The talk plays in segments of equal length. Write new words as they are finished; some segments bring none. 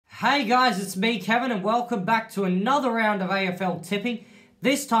Hey guys, it's me Kevin and welcome back to another round of AFL Tipping.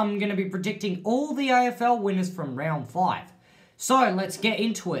 This time I'm going to be predicting all the AFL winners from round 5. So let's get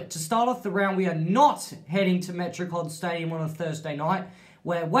into it. To start off the round, we are not heading to Metricon Stadium on a Thursday night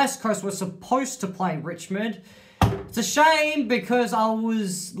where West Coast was supposed to play Richmond. It's a shame because I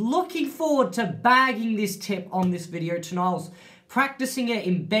was looking forward to bagging this tip on this video tonight. I was practicing it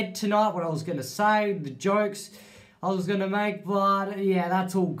in bed tonight, what I was going to say, the jokes I was going to make, but yeah,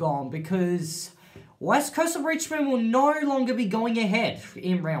 that's all gone because West Coast and Richmond will no longer be going ahead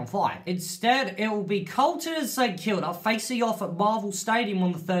in round 5. Instead, it will be Carlton and St Kilda facing off at Marvel Stadium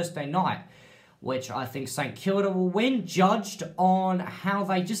on the Thursday night, which I think St Kilda will win, judged on how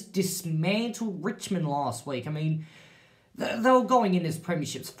they just dismantled Richmond last week. I mean, they were going in as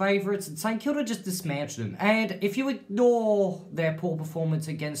Premiership's favourites, and St Kilda just dismantled them. And if you ignore their poor performance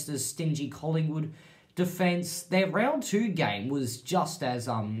against a stingy Collingwood defence, their round 2 game was just as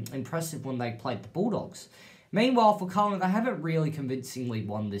impressive when they played the Bulldogs. Meanwhile, for Carlton, they haven't really convincingly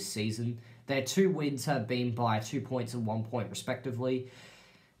won this season. Their 2 wins have been by 2 points and 1 point respectively.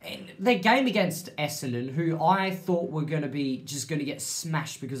 And their game against Essendon, who I thought were going to be just going to get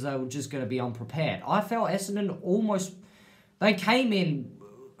smashed because they were just going to be unprepared. I felt Essendon almost, they came in,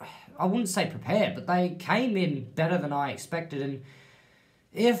 I wouldn't say prepared, but they came in better than I expected. And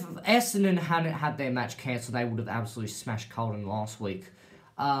if Essendon hadn't had their match cancelled, they would have absolutely smashed Carlton last week.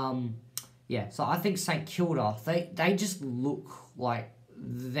 Yeah, so I think St Kilda, they just look like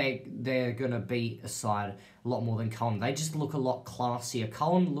they're going to beat a side a lot more than Carlton. They just look a lot classier.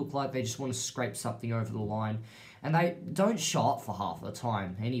 Carlton look like they just want to scrape something over the line, and they don't show up for half the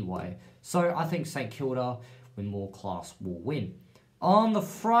time anyway. So I think St Kilda, with more class, will win. On the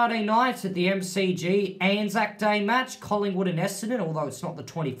Friday night at the MCG, Anzac Day match, Collingwood and Essendon, although it's not the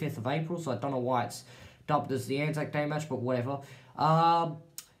 25th of April, so I don't know why it's dubbed as the Anzac Day match, but whatever.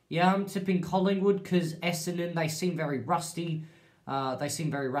 Yeah, I'm tipping Collingwood because Essendon, they seem very rusty. They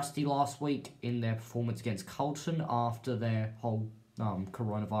seemed very rusty last week in their performance against Carlton after their whole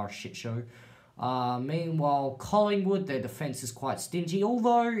coronavirus shit show. Meanwhile, Collingwood, their defence is quite stingy,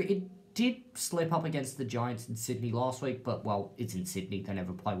 although it did slip up against the Giants in Sydney last week, but, well, it's in Sydney. They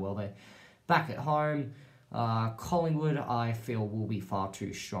never play well there. Back at home, Collingwood, I feel, will be far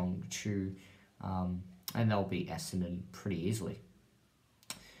too strong and they'll beat Essendon pretty easily.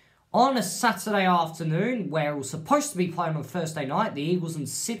 On a Saturday afternoon, where it was supposed to be playing on Thursday night, the Eagles in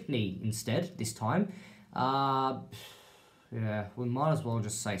Sydney instead, this time. Yeah, we might as well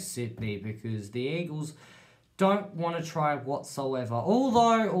just say Sydney, because the Eagles don't want to try whatsoever.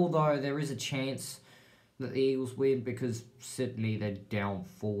 Although there is a chance that the Eagles win, because Sydney, they're down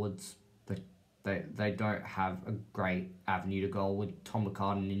forwards. They don't have a great avenue to goal with Tom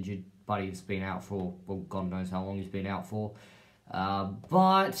McCartan injured, but he's been out for, well, God knows how long he's been out for.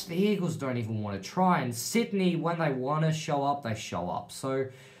 But the Eagles don't even want to try, and Sydney, when they want to show up, they show up. So,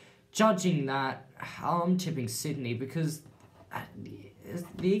 judging that, I'm tipping Sydney because the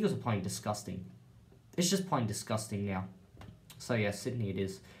Eagles are playing disgusting. It's just plain disgusting now. So yeah, Sydney it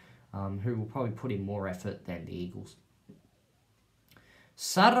is, who will probably put in more effort than the Eagles.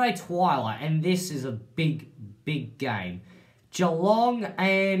 Saturday twilight, and this is a big game. Geelong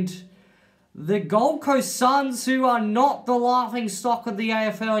and the Gold Coast Suns, who are not the laughing stock of the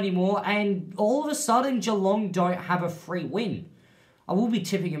AFL anymore, and all of a sudden Geelong don't have a free win. I will be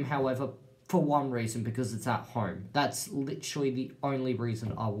tipping them, however, for one reason, because it's at home. That's literally the only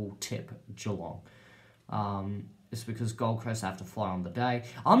reason I will tip Geelong. It's because Gold Coast have to fly on the day.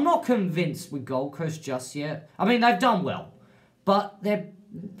 I'm not convinced with Gold Coast just yet. I mean, they've done well, but there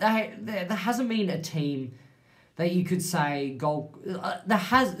hasn't been a team that you could say out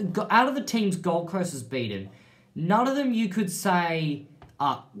of the teams Gold Coast has beaten, none of them you could say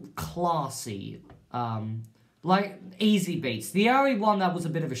are classy, like easy beats. The only one that was a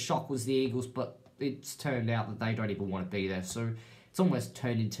bit of a shock was the Eagles, but it's turned out that they don't even want to be there, so it's almost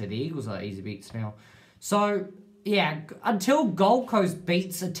turned into the Eagles are easy beats now. So, yeah, until Gold Coast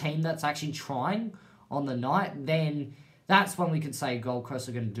beats a team that's actually trying on the night, then that's when we can say Gold Coast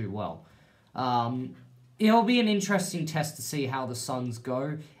are going to do well. It'll be an interesting test to see how the Suns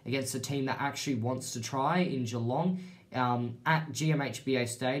go against a team that actually wants to try in Geelong at GMHBA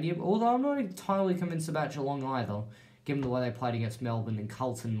Stadium, although I'm not entirely convinced about Geelong either, given the way they played against Melbourne and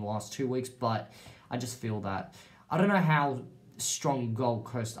Carlton in the last 2 weeks, but I just feel that I don't know how strong Gold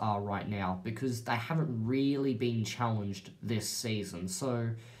Coast are right now, because they haven't really been challenged this season.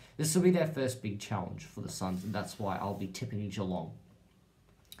 So this will be their first big challenge for the Suns, and that's why I'll be tipping Geelong.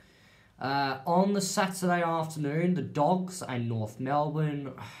 On the Saturday afternoon, the Dogs and North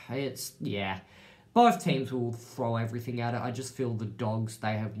Melbourne, both teams will throw everything at it. I just feel the Dogs,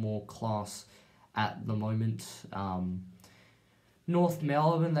 they have more class at the moment. North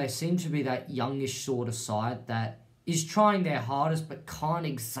Melbourne, they seem to be that youngish sort of side that is trying their hardest but can't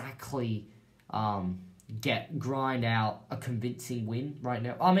exactly grind out a convincing win right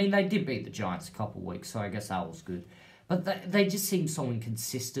now. I mean, they did beat the Giants a couple of weeks, so I guess that was good. But they just seem so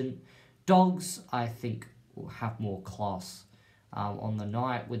inconsistent. Dogs, I think, will have more class on the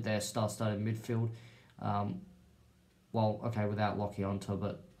night with their star-studded midfield. Well, okay, without Lockie Hunter,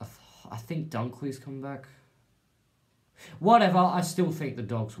 but I think Dunkley's come back. Whatever, I still think the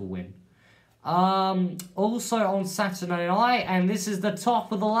Dogs will win. Also on Saturday night, and this is the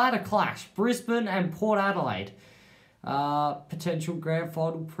top of the ladder clash, Brisbane and Port Adelaide. Potential grand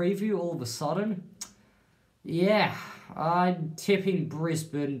final preview all of a sudden. Yeah, I'm tipping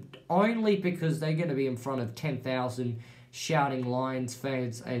Brisbane only because they're going to be in front of 10,000 shouting Lions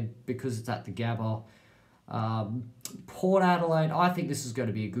fans and because it's at the Gabba. Port Adelaide, I think this is going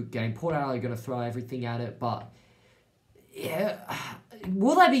to be a good game. Port Adelaide are going to throw everything at it, but yeah,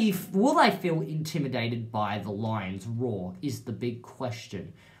 will they feel intimidated by the Lions' roar is the big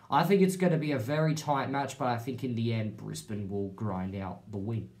question. I think it's going to be a very tight match, but I think in the end Brisbane will grind out the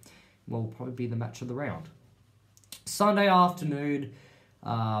win. Will probably be the match of the round. Sunday afternoon,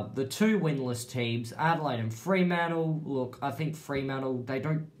 the two winless teams, Adelaide and Fremantle. Look, I think Fremantle, they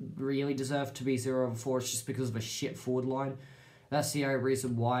don't really deserve to be 0-4. It's just because of a shit forward line. That's the only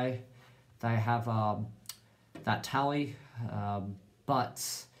reason why they have that tally.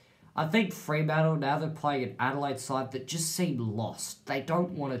 But I think Fremantle, now they're playing an Adelaide side that just seem lost. They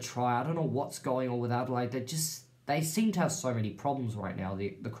don't want to try. I don't know what's going on with Adelaide. They seem to have so many problems right now, the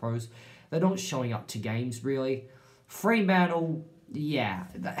Crows. They're not showing up to games, really. Fremantle, yeah,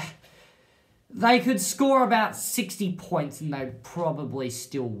 they could score about 60 points and they'd probably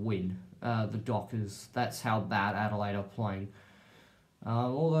still win the Dockers. That's how bad Adelaide are playing.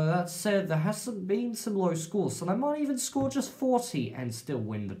 Although that said, there hasn't been some low scores, so they might even score just 40 and still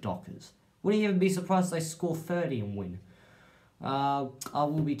win the Dockers. Wouldn't even be surprised if they score 30 and win. I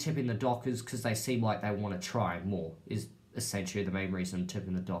will be tipping the Dockers because they seem like they want to try more, is essentially the main reason I'm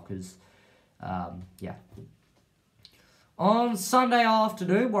tipping the Dockers. Yeah. On Sunday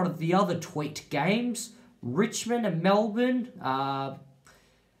afternoon, one of the other tweaked games, Richmond and Melbourne.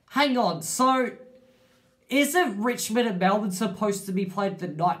 Hang on, so isn't Richmond and Melbourne supposed to be played the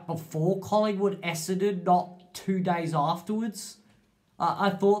night before Collingwood Essendon, not 2 days afterwards?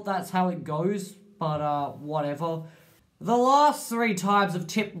 I thought that's how it goes, but whatever. The last 3 times I've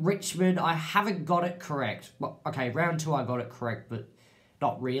tipped Richmond, I haven't got it correct. Well, okay, round 2 I got it correct, but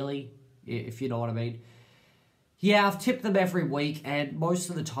not really, if you know what I mean. Yeah, I've tipped them every week, and most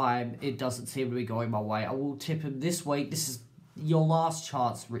of the time, it doesn't seem to be going my way. I will tip them this week. This is your last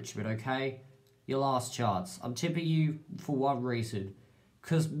chance, Richmond, okay? Your last chance. I'm tipping you for one reason.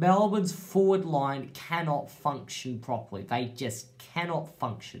 Because Melbourne's forward line cannot function properly. They just cannot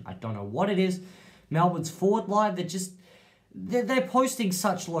function. I don't know what it is. Melbourne's forward line, they're posting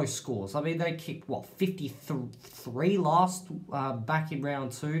such low scores. I mean, they kicked, 53 back in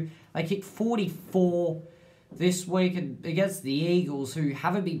round 2. They kicked 44 this week and against the Eagles, who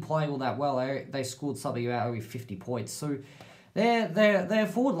haven't been playing all that well. They scored something about only 50 points. So their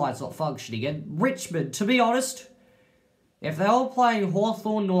forward line's not functioning. And Richmond, to be honest, if they were playing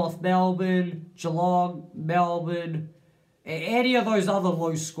Hawthorn, North Melbourne, Geelong, Melbourne, any of those other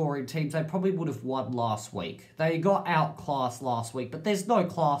low-scoring teams, they probably would have won last week. They got outclassed last week, but there's no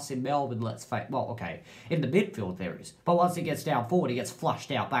class in Melbourne, let's face. Well, okay, in the midfield there is. But once it gets down forward, it gets flushed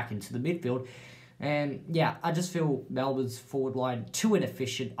out back into the midfield. And, yeah, I just feel Melbourne's forward line too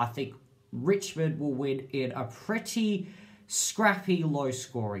inefficient. I think Richmond will win in a pretty scrappy,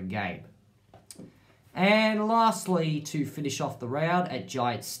 low-scoring game. And lastly, to finish off the round at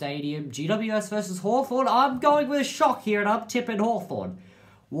Giants Stadium, GWS versus Hawthorn. I'm going with a shock here, and I'm tipping Hawthorn.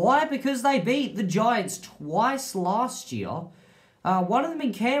 Why? Because they beat the Giants twice last year. One of them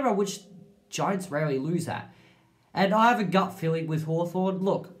in Canberra, which Giants rarely lose at. And I have a gut feeling with Hawthorn.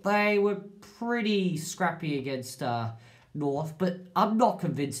 Look, they were pretty scrappy against North, but I'm not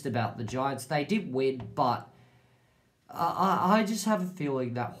convinced about the Giants. They did win, but I just have a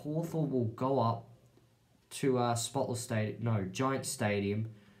feeling that Hawthorn will go up to Giants Stadium,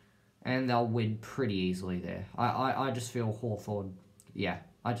 and they'll win pretty easily there. I just feel Hawthorn,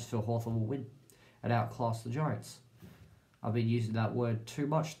 I just feel Hawthorn will win and outclass the Giants. I've been using that word too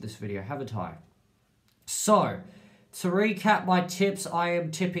much this video, haven't I? So, to recap my tips, I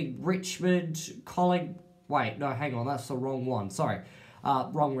am tipping Richmond, wait, no, hang on, that's the wrong one, sorry,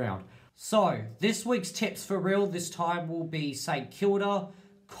 wrong round. So, this week's tips for real this time will be St Kilda,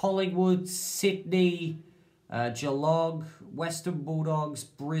 Collingwood, Sydney, Geelong, Western Bulldogs,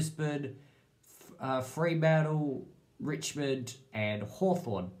 Brisbane, Fremantle, Richmond, and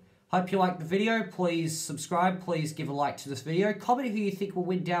Hawthorn. Hope you liked the video. Please subscribe. Please give a like to this video. Comment who you think will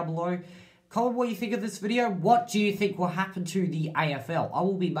win down below. Comment what you think of this video. What do you think will happen to the AFL? I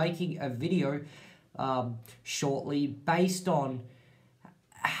will be making a video shortly based on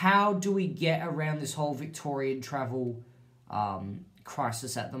how do we get around this whole Victorian travel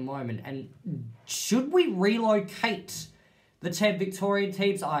crisis at the moment, and should we relocate the 10 Victorian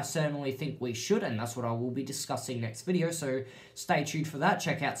teams? I certainly think we should, and that's what I will be discussing next video, so stay tuned for that.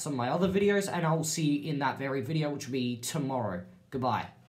 Check out some of my other videos, and I will see you in that very video, which will be tomorrow. Goodbye.